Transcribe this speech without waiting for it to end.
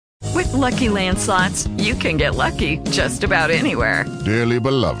With Lucky Land Slots, you can get lucky just about anywhere. Dearly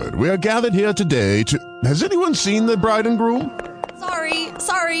beloved, we are gathered here today to... Has anyone seen the bride and groom?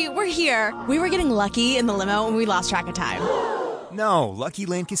 Sorry, we're here. We were getting lucky in the limo and we lost track of time. No, Lucky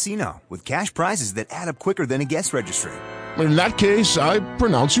Land Casino, with cash prizes that add up quicker than a guest registry. In that case, I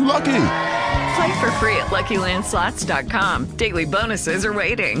pronounce you lucky. Play for free at LuckyLandSlots.com. Daily bonuses are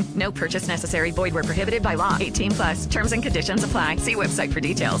waiting. No purchase necessary. Void where prohibited by law. 18+. Terms and conditions apply. See website for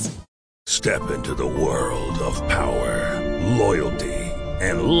details. Step into the world of power, loyalty,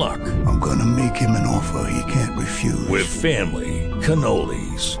 and luck. I'm gonna make him an offer he can't refuse. With family,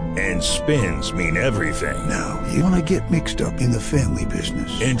 cannolis, and spins mean everything. Now, you wanna get mixed up in the family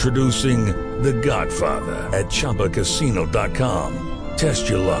business. Introducing The Godfather at ChumbaCasino.com. Test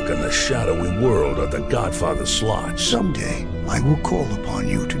your luck in the shadowy world of The Godfather slot. Someday, I will call upon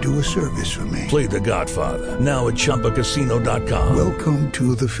you to do a service for me. Play The Godfather, now at ChumbaCasino.com. Welcome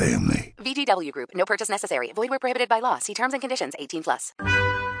to the family. VGW Group. No purchase necessary. Void where prohibited by law. See terms and conditions. 18+.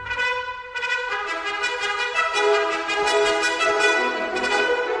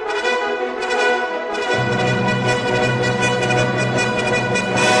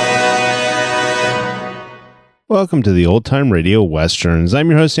 Welcome to the Old Time Radio Westerns. I'm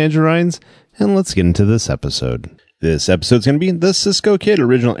your host, Andrew Rhines, and let's get into this episode. This episode's going to be The Cisco Kid.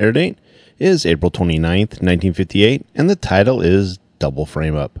 Original air date is April 29th, 1958, and the title is Double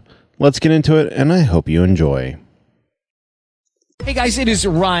Frame Up. Let's get into it, and I hope you enjoy. Hey guys, it is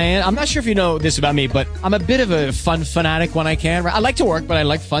Ryan. I'm not sure if you know this about me, but I'm a bit of a fun fanatic when I can. I like to work, but I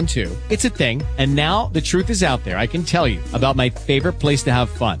like fun too. It's a thing. And now the truth is out there. I can tell you about my favorite place to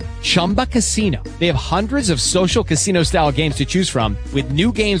have fun. Chumba Casino. They have hundreds of social casino style games to choose from with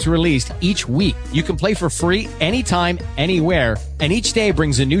new games released each week. You can play for free anytime, anywhere. And each day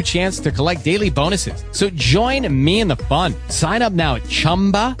brings a new chance to collect daily bonuses. So join me in the fun. Sign up now at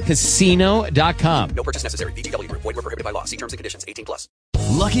ChumbaCasino.com. No purchase necessary. VGW Group. Void where prohibited by law. See terms and conditions. 18+.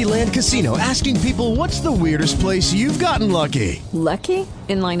 Lucky Land Casino, asking people, what's the weirdest place you've gotten lucky? Lucky?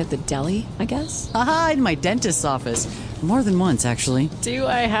 In line at the deli, I guess? Aha, in my dentist's office. More than once, actually. Do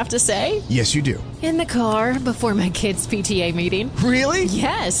I have to say? Yes, you do. In the car before my kids' PTA meeting. Really?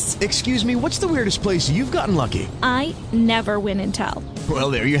 Yes. Excuse me, what's the weirdest place you've gotten lucky? I never win and tell.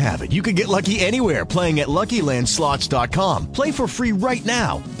 Well, there you have it. You can get lucky anywhere, playing at LuckyLandSlots.com. Play for free right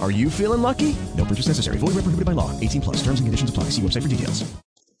now. Are you feeling lucky? No purchase necessary. Void where prohibited by law. 18+. Terms and conditions apply. See website for details.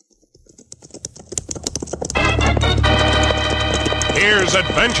 Here's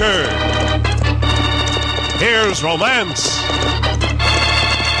adventure. Here's romance.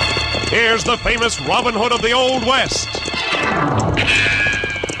 Here's the famous Robin Hood of the Old West.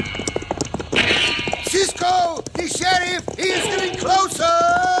 Cisco, the sheriff, he is getting closer.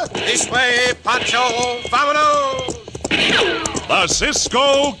 This way, Pancho, vámonos. The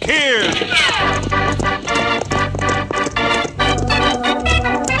Cisco Kid.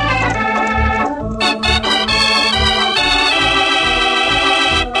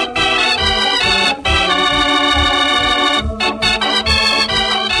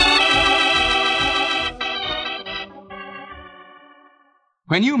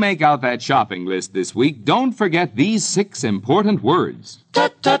 When you make out that shopping list this week, don't forget these 6 important words.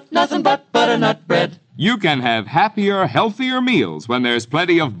 Tut, tut, nothing but butternut bread. You can have happier, healthier meals when there's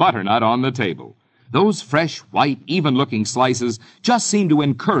plenty of butternut on the table. Those fresh, white, even-looking slices just seem to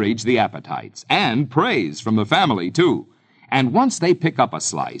encourage the appetites, and praise from the family, too. And once they pick up a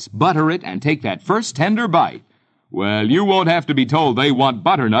slice, butter it, and take that first tender bite, well, you won't have to be told they want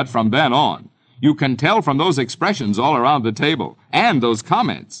butternut from then on. You can tell from those expressions all around the table, and those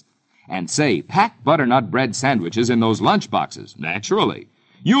comments. And say, pack butternut bread sandwiches in those lunch boxes, naturally.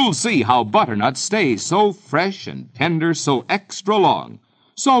 You'll see how butternut stays so fresh and tender, so extra long,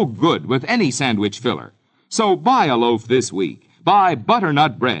 so good with any sandwich filler. So buy a loaf this week. Buy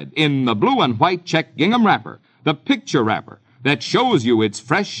butternut bread in the blue and white check gingham wrapper, the picture wrapper, that shows you it's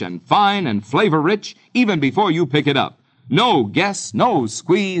fresh and fine and flavor-rich even before you pick it up. No guess, no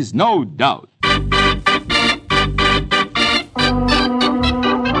squeeze, no doubt.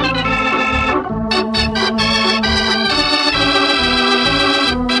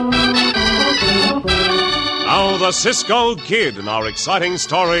 Now the Cisco Kid in our exciting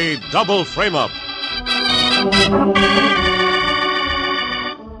story, Double Frame Up.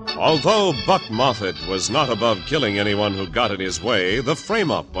 Although Buck Moffat was not above killing anyone who got in his way, the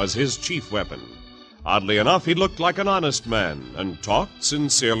frame-up was his chief weapon. Oddly enough, he looked like an honest man and talked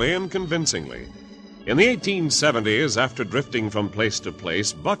sincerely and convincingly. In the 1870s, after drifting from place to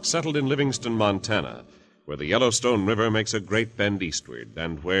place, Buck settled in Livingston, Montana, where the Yellowstone River makes a great bend eastward,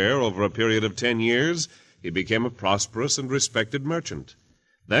 and where, over a period of 10 years, he became a prosperous and respected merchant.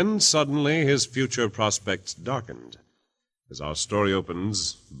 Then suddenly his future prospects darkened. As our story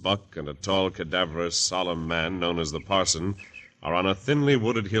opens, Buck and a tall, cadaverous, solemn man known as the parson are on a thinly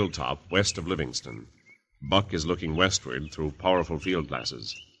wooded hilltop west of Livingston. Buck is looking westward through powerful field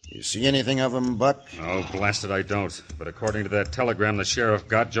glasses. You see anything of him, Buck? Oh, blast it, I don't. But according to that telegram the sheriff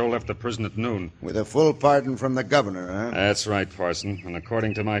got, Joe left the prison at noon. With a full pardon from the governor, huh? That's right, Parson. And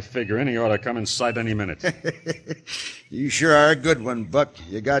according to my figuring, he ought to come in sight any minute. You sure are a good one, Buck.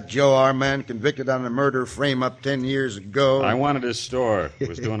 You got Joe, our man, convicted on a murder frame-up 10 years ago. I wanted his store. It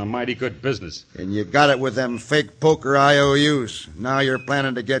was doing a mighty good business. And you got it with them fake poker IOUs. Now you're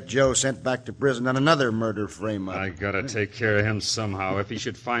planning to get Joe sent back to prison on another murder frame-up. I gotta take care of him somehow. If he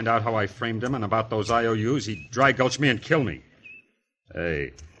should find out how I framed him and about those IOUs, he'd dry gulch me and kill me.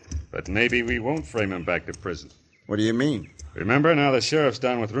 Hey, but maybe we won't frame him back to prison. What do you mean? Remember, now the sheriff's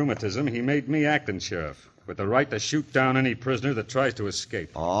down with rheumatism, he made me acting sheriff, with the right to shoot down any prisoner that tries to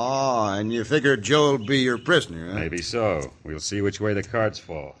escape. Oh, and you figure Joe'll be your prisoner, huh? Maybe so. We'll see which way the cards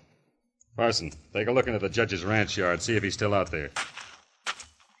fall. Parson, take a look into the judge's ranch yard, see if he's still out there.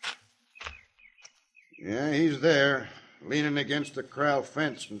 Yeah, he's there, leaning against the corral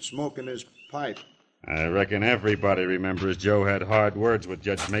fence and smoking his pipe. I reckon everybody remembers Joe had hard words with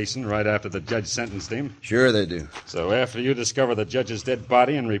Judge Mason right after the judge sentenced him. Sure they do. So after you discover the judge's dead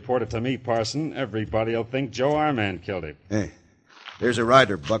body and report it to me, Parson, everybody'll think Joe, our man, killed him. Hey, there's a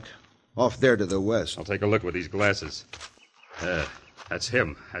rider, Buck, off there to the west. I'll take a look with these glasses. That's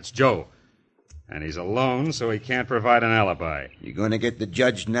him. That's Joe. And he's alone, so he can't provide an alibi. You going to get the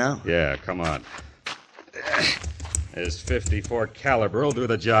judge now? Yeah, come on. His .54 caliber will do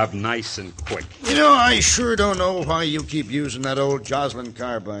the job nice and quick. You know, I sure don't know why you keep using that old Joslin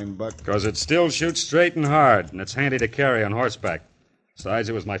carbine, Buck. Because it still shoots straight and hard, and it's handy to carry on horseback. Besides,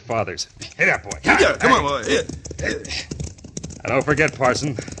 it was my father's. Hit up, boy. Yeah, come on, boy. And don't forget,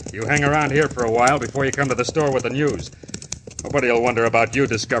 Parson, you hang around here for a while before you come to the store with the news. Nobody'll wonder about you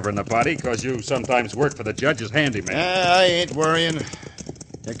discovering the body, because you sometimes work for the judge as handyman. I ain't worrying.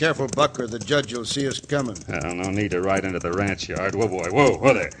 Be careful, Buck, or the judge will see us coming. No need to ride into the ranch yard. Whoa, boy.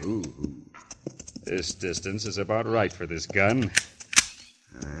 Whoa there. Ooh. This distance is about right for this gun.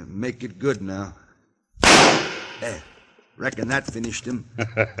 Make it good now. Reckon that finished him.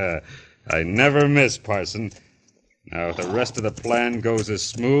 I never miss, Parson. Now, if the rest of the plan goes as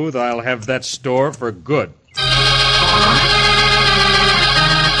smooth, I'll have that store for good.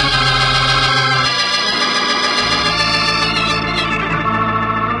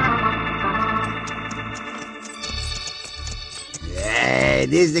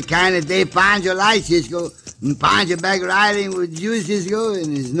 This is the kind of day Pancho likes, Cisco. And Pancho back riding with you, Cisco,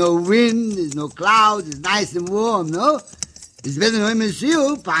 and there's no wind, there's no clouds, it's nice and warm, no? It's better than him and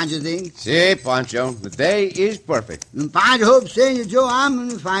you, Pancho thinks. Si, Pancho. The day is perfect. And Pancho hopes Senor Joe I'm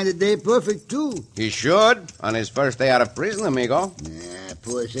going to find the day perfect, too. He should, on his first day out of prison, amigo. Yeah,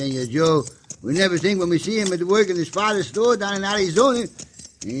 poor Senor Joe. We never think when we see him at work in his father's store down in Arizona,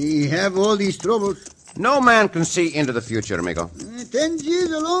 he have all these troubles. No man can see into the future, amigo. 10 years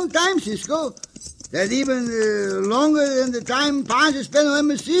is a long time, Cisco. That's even longer than the time Pancho spent on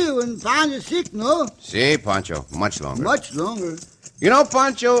MSU when Pancho's sick, no? Si, Pancho. Much longer. Much longer. You know,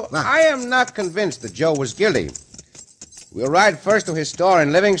 Pancho, I am not convinced that Joe was guilty. We'll ride first to his store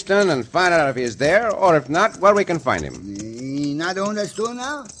in Livingston and find out if he is there, or if not, where we can find him. He not own that store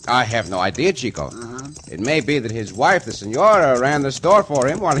now? I have no idea, Chico. It may be that his wife, the senora, ran the store for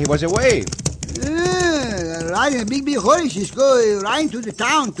him while he was away. Riding a big horse, Cisco, riding to the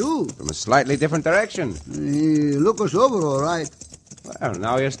town, too. From a slightly different direction. He look us over, all right. Well,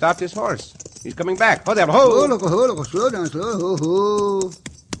 now he has stopped his horse. He's coming back. Ho there, ho! Look, slow down, slow. Ho.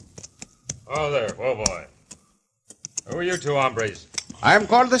 Oh, there. Whoa, boy. Who are you two hombres? I am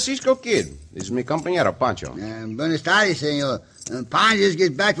called the Cisco Kid. This is mi compañero, Pancho. Buenos tardes, senor. Pancho just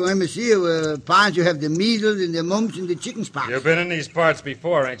gets back from MSU. Pancho have the measles and the mumps and the chicken pox. You've been in these parts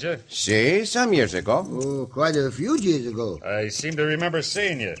before, ain't you? Si, some years ago. Oh, quite a few years ago. I seem to remember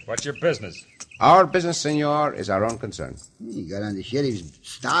seeing you. What's your business? Our business, senor, is our own concern. You got on the sheriff's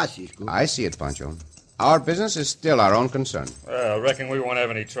star, Cisco. I see it, Pancho. Our business is still our own concern. Well, I reckon we won't have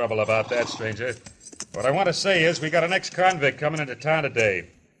any trouble about that, stranger. What I want to say is we got an ex-convict coming into town today.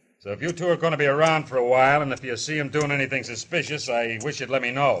 So if you two are going to be around for a while, and if you see him doing anything suspicious, I wish you'd let me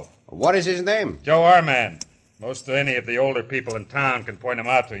know. What is his name? Joe Arman. Most any of the older people in town can point him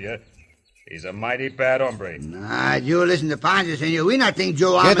out to you. He's a mighty bad hombre. Nah, you listen to Pancho, senor. We not think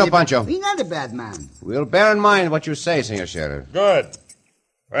Joe Arman... Quieto, Pancho. He's not a bad man. We'll bear in mind what you say, senor sheriff. Good.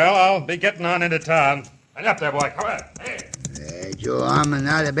 Well, I'll be getting on into town. And up there, boy. Come on. Hey. Joe Armand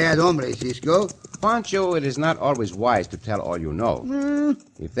not a bad hombre, Cisco. Pancho, it is not always wise to tell all you know. Hmm.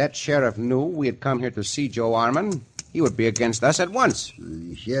 If that sheriff knew we had come here to see Joe Armand, he would be against us at once.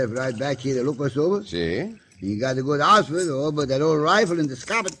 Sheriff right back here to look us over. See? He got a good outfit, but that old rifle in the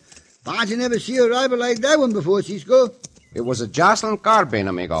scoppet. Pancho never see a rifle like that one before, Cisco. It was a Jocelyn carbine,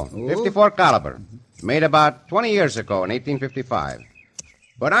 amigo. 54 caliber. Made about 20 years ago in 1855.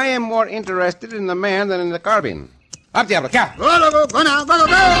 But I am more interested in the man than in the carbine. Up, Diablo, cap! Go now, go!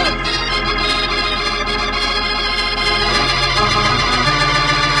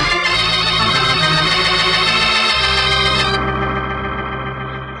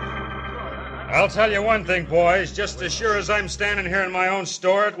 I'll tell you one thing, boys. Just as sure as I'm standing here in my own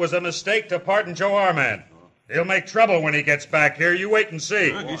store, it was a mistake to pardon Joe Armand. He'll make trouble when he gets back here. You wait and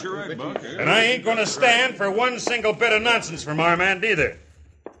see. And I ain't going to stand for one single bit of nonsense from Armand either.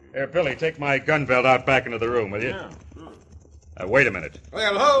 Here, Billy, take my gun belt out back into the room, will you? Wait a minute.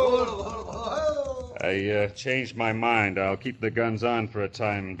 Well, ho! I changed my mind. I'll keep the guns on for a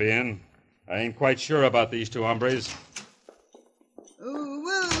time being. I ain't quite sure about these two hombres.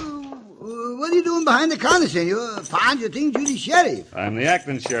 What are you doing behind the counter, senor? Find your things, you the sheriff. I'm the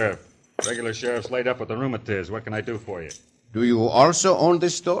acting sheriff. Regular sheriff's laid up with the rheumatiz. What can I do for you? Do you also own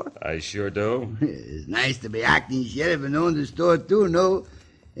this store? I sure do. It's nice to be acting sheriff and own the store, too, no?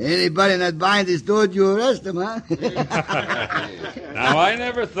 Anybody not buying the store, you arrest them, huh? Now, I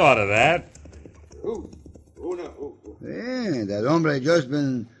never thought of that. Yeah, that hombre just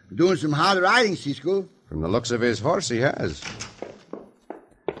been doing some hard riding, Cisco. From the looks of his horse, he has.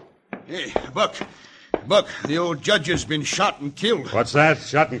 Hey, Buck, the old judge has been shot and killed. What's that?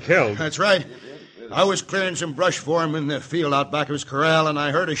 Shot and killed? That's right. I was clearing some brush for him in the field out back of his corral, and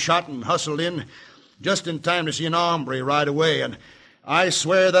I heard a shot and hustled in just in time to see an hombre ride away, and I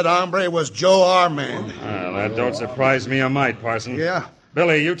swear that hombre was Joe Armand. Well, that don't surprise me a mite, Parson. Yeah?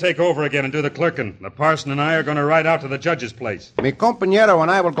 Billy, you take over again and do the clerking. The parson and I are going to ride out to the judge's place. Mi compañero and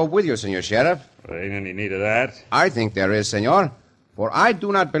I will go with you, Senor Sheriff. There ain't any need of that. I think there is, senor. For I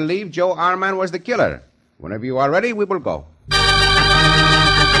do not believe Joe Armand was the killer. Whenever you are ready, we will go.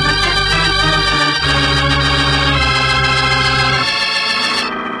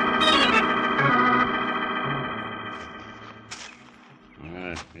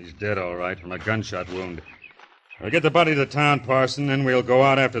 He's dead, all right, from a gunshot wound. We'll get the body to town, Parson, then we'll go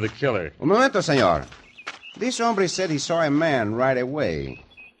out after the killer. Un momento, senor. This hombre said he saw a man ride away.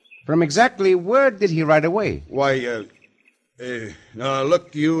 From exactly where did he ride away? Why, now,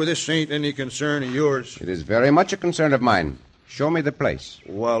 look, you, this ain't any concern of yours. It is very much a concern of mine. Show me the place.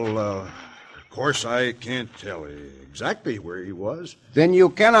 Well, of course, I can't tell exactly where he was. Then you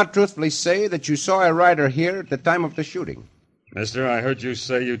cannot truthfully say that you saw a rider here at the time of the shooting. Mister, I heard you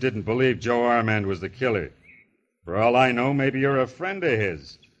say you didn't believe Joe Armand was the killer. For all I know, maybe you're a friend of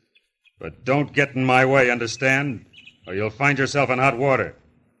his. But don't get in my way, understand? Or you'll find yourself in hot water.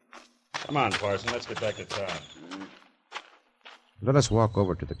 Come on, Parson, let's get back to town. Let us walk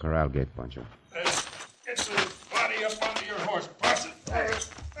over to the corral gate, Pancho. Get the body up onto your horse, Parson.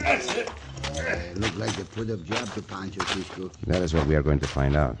 That's it. Look like a put-up job to Pancho, Cisco. That is what we are going to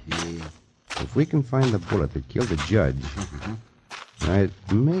find out. Yeah. If we can find the bullet that killed the judge, it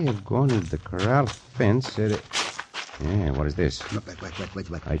may have gone into the corral fence. Yeah, what is this?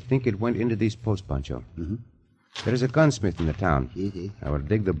 What? I think it went into these posts, Pancho. Mm-hmm. There is a gunsmith in the town. I will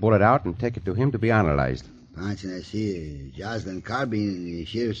dig the bullet out and take it to him to be analyzed. Pancho, I see a Jocelyn carbine in the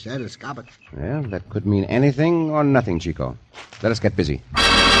sheriff's saddle scoppet. Well, that could mean anything or nothing, Chico. Let us get busy.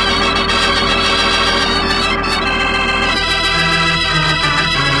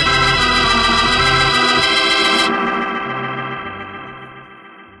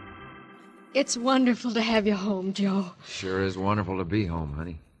 It's wonderful to have you home, Joe. Sure is wonderful to be home,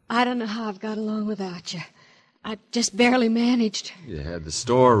 honey. I don't know how I've got along without you. I just barely managed. You had the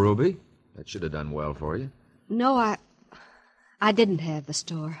store, Ruby. That should have done well for you. No, I didn't have the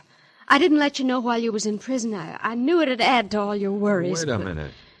store. I didn't let you know while you was in prison. I knew it'd add to all your worries. Wait a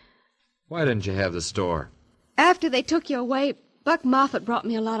minute. Why didn't you have the store? After they took you away, Buck Moffat brought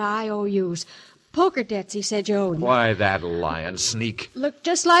me a lot of IOUs. Poker debts he said you owed me. Why, that lying sneak. Looked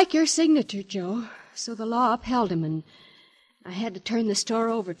just like your signature, Joe. So the law upheld him, and I had to turn the store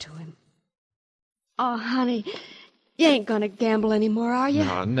over to him. Oh, honey, you ain't gonna gamble anymore, are you?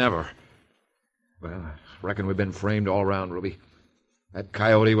 No, never. Well, I reckon we've been framed all around, Ruby. That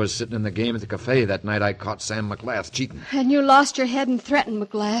coyote was sitting in the game at the cafe that night I caught Sam McGlath cheating. And you lost your head and threatened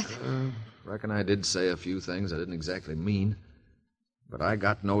McGlath. Reckon I did say a few things I didn't exactly mean. But I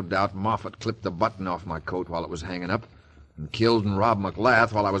got no doubt Moffat clipped the button off my coat while it was hanging up and killed and robbed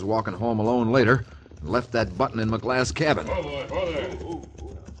McGlath while I was walking home alone later Left that button in McGlath's cabin. Oh,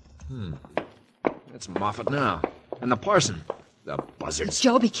 there. That's Moffat now. And the parson. The buzzards.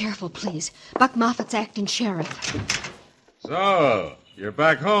 Joe, be careful, please. Buck Moffat's acting sheriff. So, you're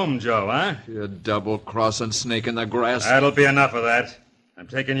back home, Joe, huh? You double-crossing snake in the grass. That'll be enough of that. I'm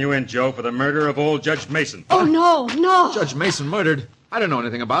taking you in, Joe, for the murder of old Judge Mason. Oh, no. Judge Mason murdered? I don't know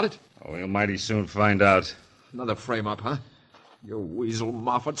anything about it. Oh, we'll mighty soon find out. Another frame-up, huh? You weasel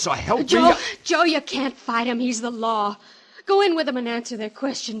Moffat, so help Joe, me. Joe, you can't fight him. He's the law. Go in with him and answer their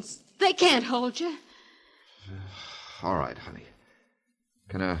questions. They can't hold you. All right, honey.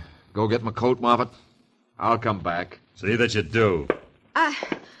 Can I go get my coat, Moffat? I'll come back. See that you do.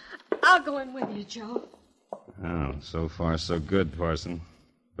 I'll go in with you, Joe. Oh, so far so good, Parson.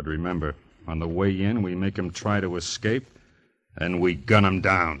 But remember, on the way in, we make him try to escape, and we gun him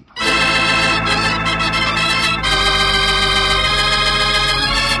down.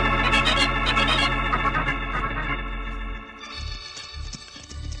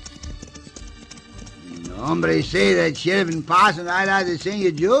 Hombre say that sheriff and parson right out of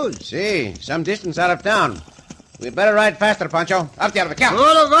Senor Joe's. See, some distance out of town. We'd better ride faster, Pancho. Up the count.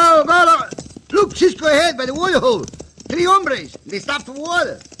 Go. Look, Cisco ahead by the water hole. 3 hombres. They stopped for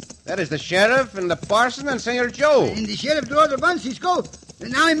water. That is the sheriff and the parson and Senor Joe. And the sheriff draws the gun, Cisco.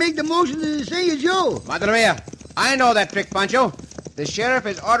 And now he make the motion to Senor Joe. Madre mia, I know that trick, Pancho. The sheriff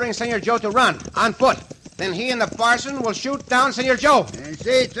is ordering Senor Joe to run, on foot. Then he and the parson will shoot down Senor Joe. And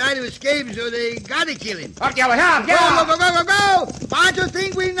say try to escape, so they gotta kill him. Up, go! Go! Pancho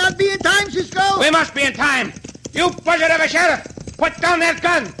think we not be in time, Cisco. We must be in time. You buzzard of a sheriff! Put down that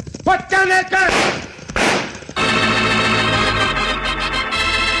gun! Put down that gun!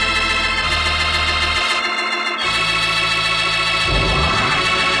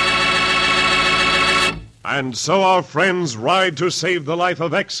 And so our friends ride to save the life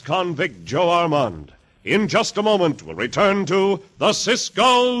of ex-convict Joe Armand. In just a moment, we'll return to the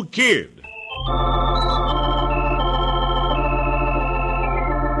Cisco Kid.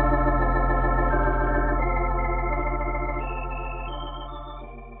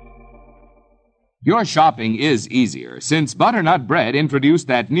 Your shopping is easier since Butternut Bread introduced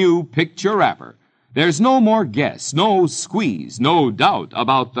that new picture wrapper. There's no more guess, no squeeze, no doubt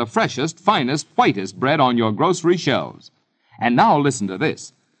about the freshest, finest, whitest bread on your grocery shelves. And now listen to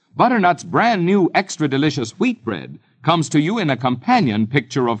this. Butternut's brand new extra delicious wheat bread comes to you in a companion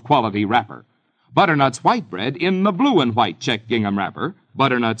picture of quality wrapper. Butternut's white bread in the blue and white check gingham wrapper,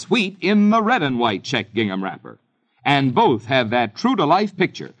 Butternut's wheat in the red and white check gingham wrapper. And both have that true-to-life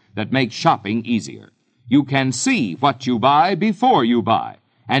picture that makes shopping easier. You can see what you buy before you buy,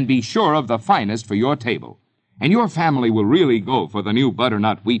 and be sure of the finest for your table. And your family will really go for the new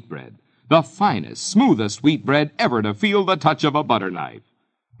Butternut wheat bread, the finest, smoothest wheat bread ever to feel the touch of a butter knife.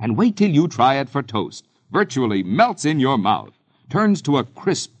 And wait till you try it for toast. Virtually melts in your mouth, turns to a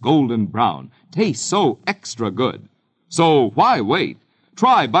crisp golden brown, tastes so extra good. So why wait?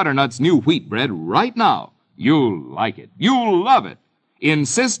 Try Butternut's new wheat bread right now. You'll like it. You'll love it.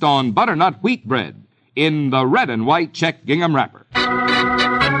 Insist on Butternut wheat bread in the red and white check gingham wrapper.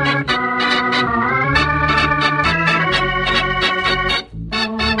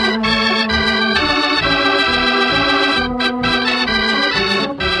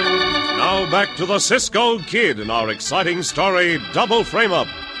 Now back to the Cisco Kid in our exciting story, Double Frame Up.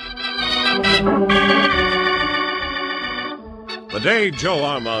 The day Joe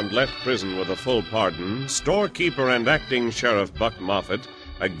Armand left prison with a full pardon, storekeeper and acting Sheriff Buck Moffat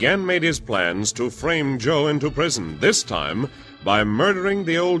again made his plans to frame Joe into prison, this time by murdering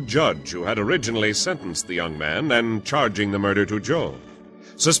the old judge who had originally sentenced the young man and charging the murder to Joe.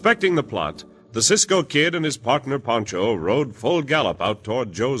 Suspecting the plot, the Cisco Kid and his partner Pancho rode full gallop out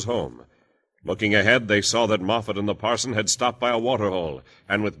toward Joe's home. Looking ahead, they saw that Moffat and the parson had stopped by a waterhole,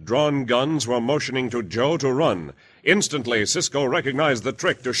 and with drawn guns were motioning to Joe to run. Instantly, Cisco recognized the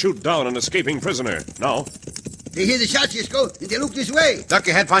trick to shoot down an escaping prisoner. Now, they hear the shots, Cisco, and they look this way. Duck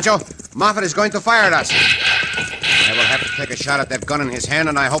your head, Pancho. Moffat is going to fire at us. I will have to take a shot at that gun in his hand,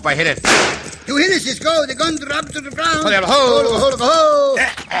 and I hope I hit it. You hit it, Cisco. The gun dropped to the ground. Hold.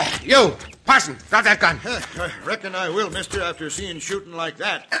 You, parson, drop that gun. I reckon I will, mister, after seeing shooting like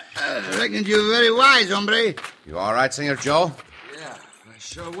that. I reckon you're very wise, hombre. You all right, Senor Joe? Yeah, I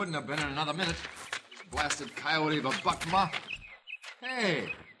sure wouldn't have been in another minute. Blasted coyote of a Buck Moffat.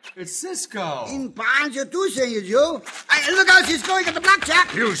 Hey, it's Cisco. In Pancho, too, Senor Joe. Look out, Cisco. You got the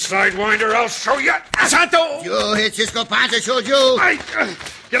blackjack. You sidewinder, I'll show you. Santo! You hit Cisco, Pancho, show Joe.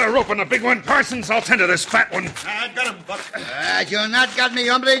 Get a rope on the big one, Parsons. I'll tend to this fat one. I got him, Buck. You're not got me,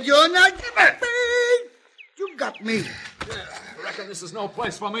 hombre. You're not got me. You got me. I reckon this is no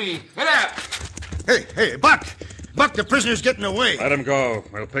place for me. Get out! Hey, Buck! Buck, the prisoner's getting away. Let him go.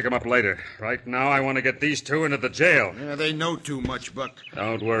 We'll pick him up later. Right now, I want to get these two into the jail. Yeah, they know too much, Buck.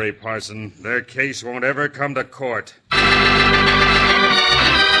 Don't worry, Parson. Their case won't ever come to court.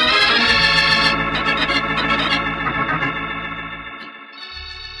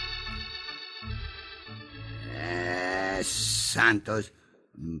 Santos.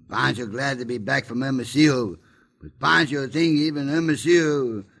 Pancho glad to be back from Hermosillo. But Pancho think even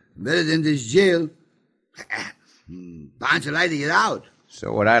Hermosillo better than this jail. Pancho like to get out.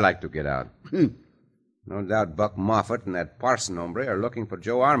 So would I like to get out. No doubt Buck Moffat and that Parson hombre are looking for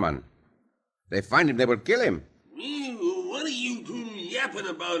Joe Armand. They find him, they will kill him. What are you two yapping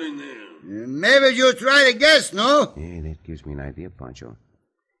about in there? Maybe you try to guess, no? Yeah, that gives me an idea, Pancho.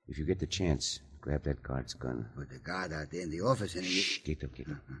 If you get the chance, grab that guard's gun. Put the guard out there in the office and... Shh, get up.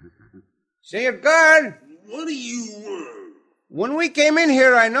 Senor Guard! What do you want? When we came in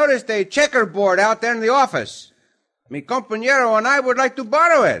here, I noticed a checkerboard out there in the office. Mi compañero and I would like to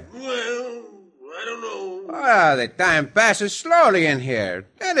borrow it. Well, I don't know. Ah, the time passes slowly in here.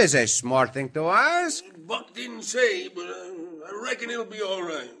 That is a smart thing to ask. Buck didn't say, but I reckon it'll be all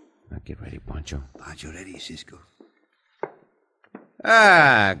right. Now get ready, Pancho. Pancho ready, Cisco.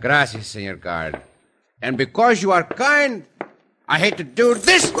 Ah, gracias, Senor Guard. And because you are kind, I hate to do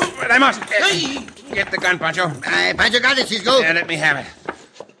this, but I must. Hey! Get the gun, Pancho. Pancho got it, Cisco. Yeah, let me have it.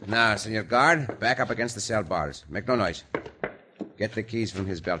 Now, Senor Guard, back up against the cell bars. Make no noise. Get the keys from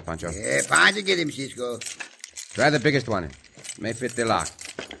his belt, Pancho. Yeah, Pancho get him, Cisco. Try the biggest one. May fit the lock.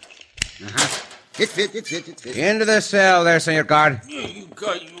 Uh-huh. It fit. Into the cell there, Senor Guard. Yeah, you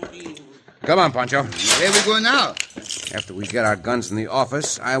got you. Come on, Pancho. Where we go now? After we get our guns in the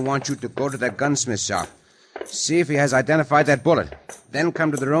office, I want you to go to that gunsmith shop. See if he has identified that bullet. Then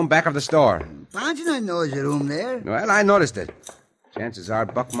come to the room back of the store. Pancho knows the room there. Well, I noticed it. Chances are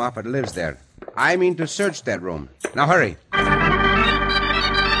Buck Moffat lives there. I mean to search that room. Now hurry.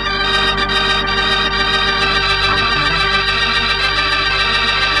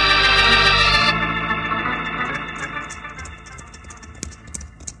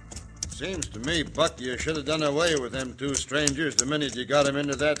 Seems to me, Buck, you should have done away with them two strangers the minute you got them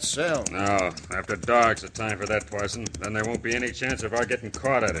into that cell. No, after dark's the time for that, Parson. Then there won't be any chance of our getting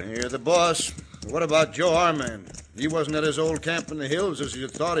caught at it. You're the boss. What about Joe Armand? He wasn't at his old camp in the hills as you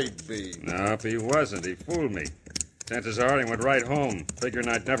thought he'd be. No, if he wasn't, he fooled me. Chances are he went right home, figuring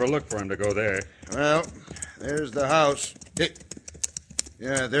I'd never look for him to go there. Well, there's the house.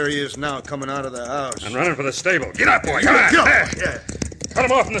 Yeah, there he is now, coming out of the house. I'm running for the stable. Get up, boy. Come on. Yeah. Cut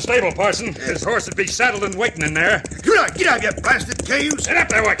him off in the stable, Parson. His horse would be saddled and waiting in there. Get out, you blasted cayuse. Get up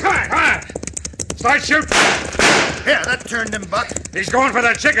there, boy. Come on. Start shooting. Yeah, that turned him, Buck. He's going for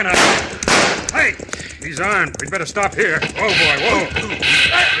that chicken house. Hey, he's armed. We'd better stop here. Whoa, boy, whoa.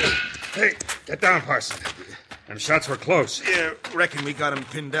 Hey, get down, Parson. Them shots were close. Yeah, reckon we got him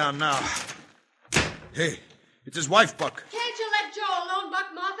pinned down now. Hey, it's his wife, Buck. Can't you let Joe alone, Buck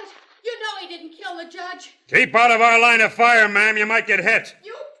Moffat? You know he didn't kill the judge. Keep out of our line of fire, ma'am. You might get hit.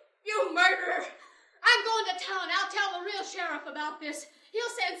 You murderer. I'm going to town. I'll tell the real sheriff about this. He'll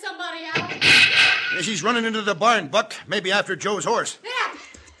send somebody out. Yeah, she's running into the barn, Buck. Maybe after Joe's horse.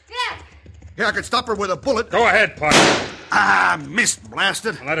 Yeah. Yeah, I could stop her with a bullet. Go ahead, Parson. Missed,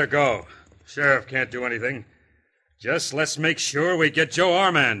 blasted. Let her go. Sheriff can't do anything. Just let's make sure we get Joe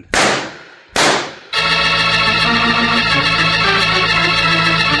Armand.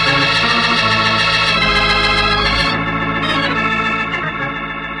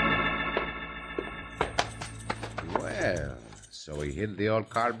 Well, so he hid the old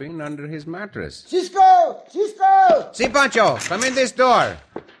carbine under his mattress. Cisco! See, Pancho, come in this door.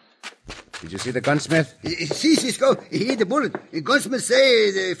 Did you see the gunsmith? See, Cisco, he hit the bullet. The gunsmith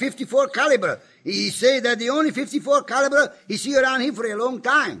say the 54 caliber. He say that the only 54 caliber he see around here for a long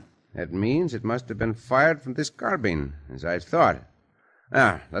time. That means it must have been fired from this carbine, as I thought.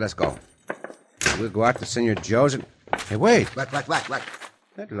 Now, let us go. We'll go out to Senor Joe's and... Hey, wait. What?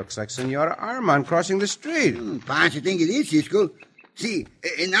 That looks like Senora Armand crossing the street. Pancho think it is, Cisco. See,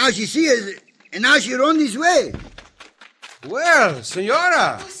 and now she see us, and now she run this way. Well,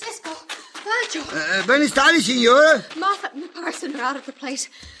 Senora. Oh, Cisco. Pancho. Buenas tardes, Senora. Moffat and the parson are out of the place.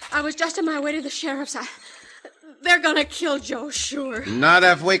 I was just on my way to the sheriff's. They're gonna kill Joe, sure. Not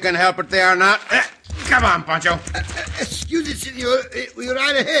if we can help it, they are not. Come on, Pancho. Excuse me, Senor. We're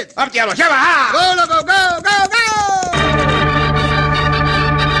right ahead. Up, Diablo. Chava! Go, loco, go!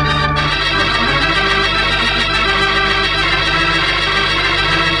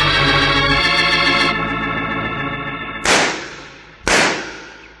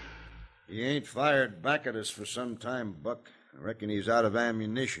 He ain't fired back at us for some time, Buck. I reckon he's out of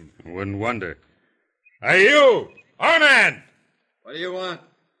ammunition. Wouldn't wonder. Hey, you! Armand! What do you want?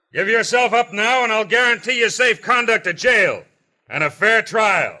 Give yourself up now, and I'll guarantee you safe conduct to jail. And a fair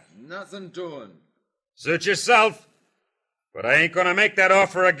trial. Nothing doing. Suit yourself. But I ain't gonna make that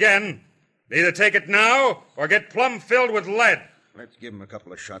offer again. Either take it now, or get plumb filled with lead. Let's give him a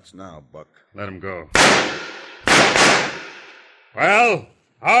couple of shots now, Buck. Let him go. Well,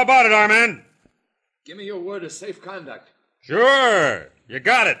 how about it, Armand? Give me your word of safe conduct. Sure. You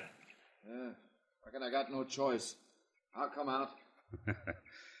got it. Reckon I got no choice. I'll come out.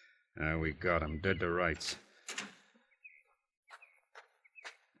 We got him dead to rights.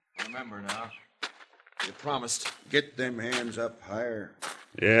 Remember now. You promised. Get them hands up higher.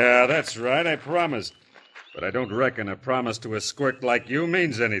 Yeah, that's right. I promised. But I don't reckon a promise to a squirt like you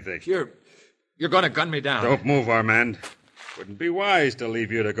means anything. You're going to gun me down. Don't move, Armand. Wouldn't be wise to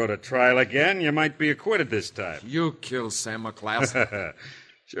leave you to go to trial again. You might be acquitted this time. You killed Sam McLaughlin.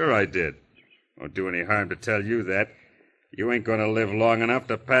 Sure I did. Won't do any harm to tell you that. You ain't going to live long enough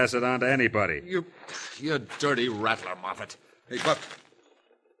to pass it on to anybody. You dirty rattler, Moffat. Hey, Buck.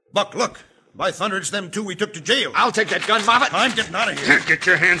 Buck, look. By thunder, it's them two we took to jail. I'll take that gun, Moffat. I'm getting out of here. Get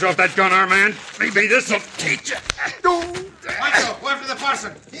your hands off that gun, Armand. Maybe this'll teach you. Pancho, go after the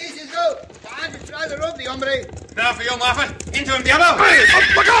parson. Sí, Cisco. Time to try the rope, the hombre. Now for you, Moffat. Into him, Diablo.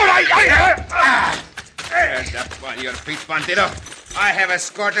 Look out! There's that on your feet, Bandito. I have a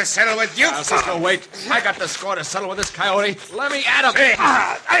score to settle with you. Cisco, wait. I got the score to settle with this coyote. Let me at him.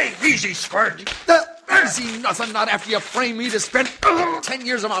 Hey, easy, squirt. Easy nothing, not after you framed me to spend 10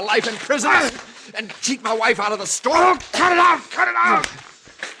 years of my life in prison and cheat my wife out of the store. Cut it out! Cut it out!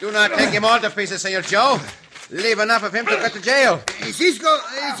 Do not take him all to pieces, Senor Joe. Leave enough of him to get to jail. Cisco,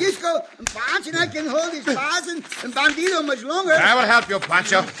 Pancho and I can hold his paws and Bandito much longer. I will help you,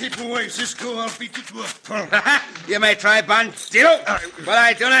 Pancho. Keep away, Cisco. I'll beat you to a pulp. You may try, Bandito, but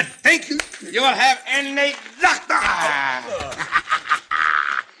I do not think you will have any luck.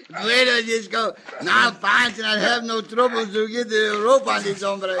 Bueno, Cisco. Now Pancho and I have no trouble to get the rope on this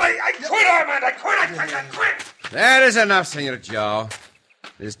hombre. I quit, Armand. I quit. That is enough, Senor Joe.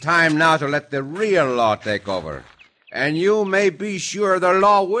 It is time now to let the real law take over. And you may be sure the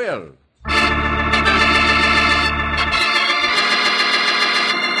law will.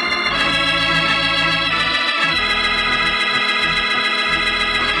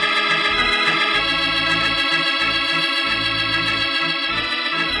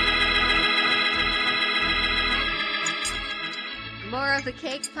 More of the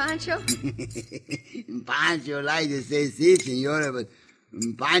cake, Pancho? Pancho like to say si, senora, but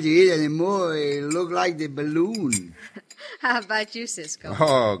Pancho eat anymore. It look like the balloon. How about you, Cisco?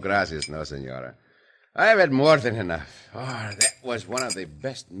 Oh, gracias, no, senora. I've had more than enough. Oh, that was one of the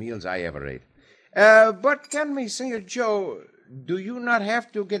best meals I ever ate. But tell me, Senor Joe, do you not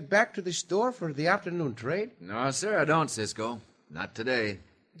have to get back to the store for the afternoon trade? No, sir, I don't, Cisco. Not today.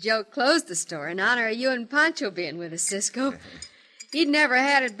 Joe closed the store in honor of you and Pancho being with us, Cisco. He'd never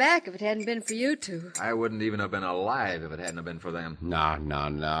had it back if it hadn't been for you two. I wouldn't even have been alive if it hadn't been for them.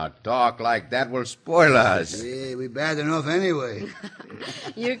 No. Talk like that will spoil us. Yeah, we bad enough anyway.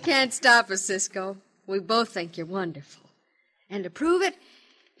 You can't stop us, Cisco. We both think you're wonderful. And to prove it,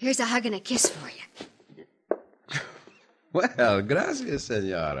 here's a hug and a kiss for you. Well, gracias,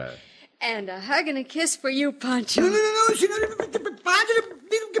 senora. And a hug and a kiss for you, Pancho. No, senora. Pancho.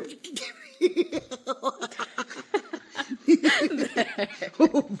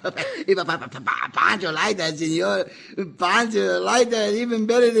 Pancho like that, senor. Pancho like that even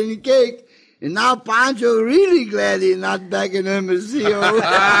better than the cake. And now Pancho really glad he's not back in Hermosillo.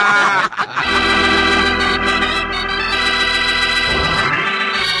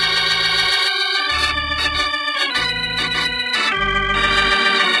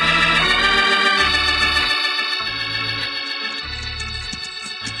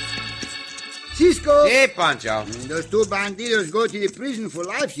 Cisco. Hey, Pancho. Those two bandidos go to the prison for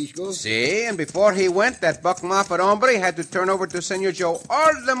life, Cisco. See, and before he went, that Buck Moffat hombre had to turn over to Senor Joe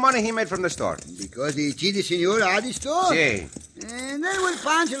all the money he made from the store. Because he cheated Senor out of the store? See. And then what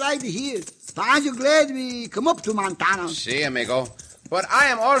Pancho like to hear. Pancho glad we come up to Montana. See, amigo. But I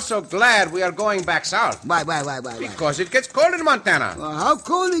am also glad we are going back south. Why? Because it gets cold in Montana. Well, how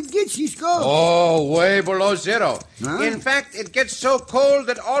cold it gets, Cisco? Oh, way below zero. Huh? In fact, it gets so cold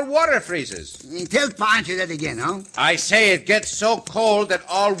that all water freezes. Tell Pancho that again, huh? I say it gets so cold that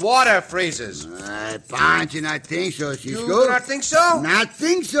all water freezes. Pancho not think so, Cisco. You do not think so? Not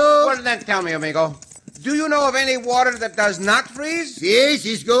think so. Well, then tell me, amigo. Do you know of any water that does not freeze? Yes,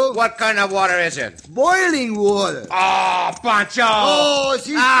 Cisco. What kind of water is it? Boiling water. Oh, Pancho! Oh,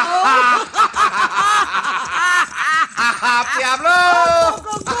 Cisco! Diablo!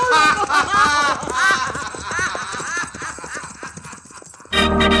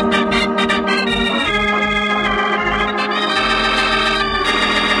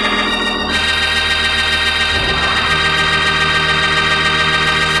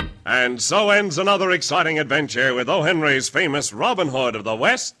 And so ends another exciting adventure with O. Henry's famous Robin Hood of the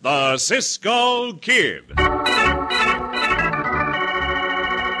West, the Cisco Kid.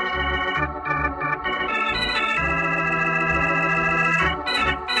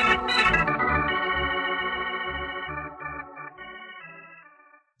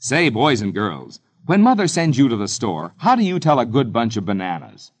 Say, boys and girls, when Mother sends you to the store, how do you tell a good bunch of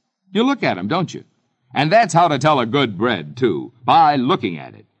bananas? You look at 'em, don't you? And that's how to tell a good bread, too, by looking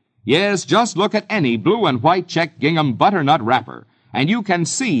at it. Yes, just look at any blue and white check gingham butternut wrapper, and you can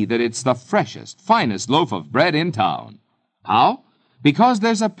see that it's the freshest, finest loaf of bread in town. How? Because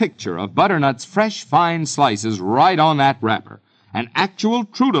there's a picture of butternut's fresh, fine slices right on that wrapper, an actual,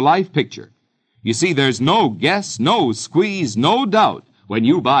 true-to-life picture. You see, there's no guess, no squeeze, no doubt when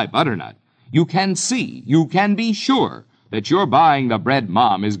you buy butternut. You can see, you can be sure that you're buying the bread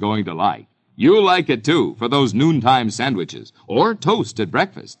Mom is going to like. You'll like it, too, for those noontime sandwiches, or toast at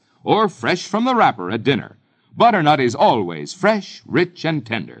breakfast, or fresh from the wrapper at dinner. Butternut is always fresh, rich, and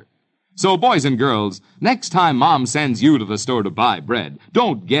tender. So, boys and girls, next time Mom sends you to the store to buy bread,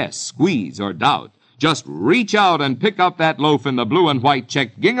 don't guess, squeeze, or doubt. Just reach out and pick up that loaf in the blue and white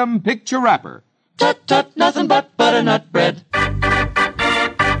check gingham picture wrapper. Tut, tut, nothing but butternut bread.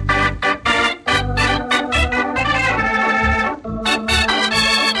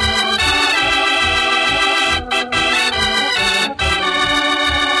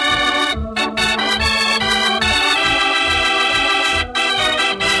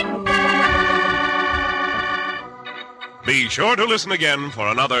 Be sure to listen again for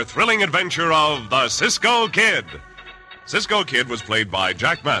another thrilling adventure of the Cisco Kid. Cisco Kid was played by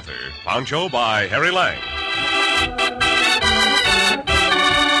Jack Mather, Pancho by Harry Lang.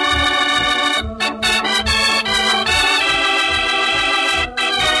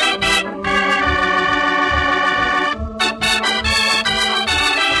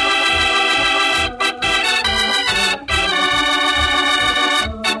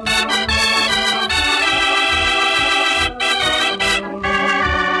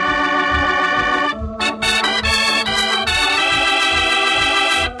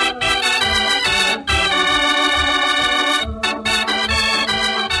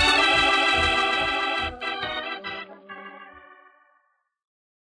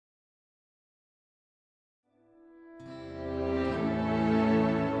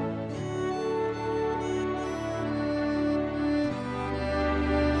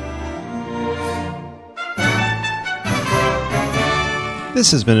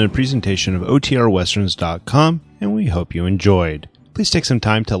 This has been a presentation of OTRWesterns.com, and we hope you enjoyed. Please take some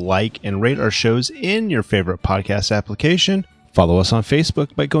time to like and rate our shows in your favorite podcast application. Follow us on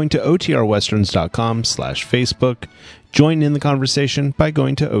Facebook by going to OTRWesterns.com/Facebook. Join in the conversation by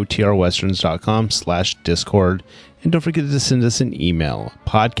going to OTRWesterns.com/Discord. And don't forget to send us an email,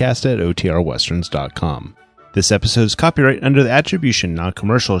 podcast@OTRWesterns.com. This episode is copyright under the Attribution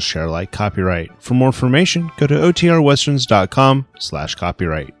Non-Commercial Share Alike copyright. For more information, go to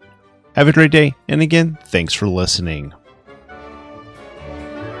OTRWesterns.com/copyright. Have a great day, and again, thanks for listening.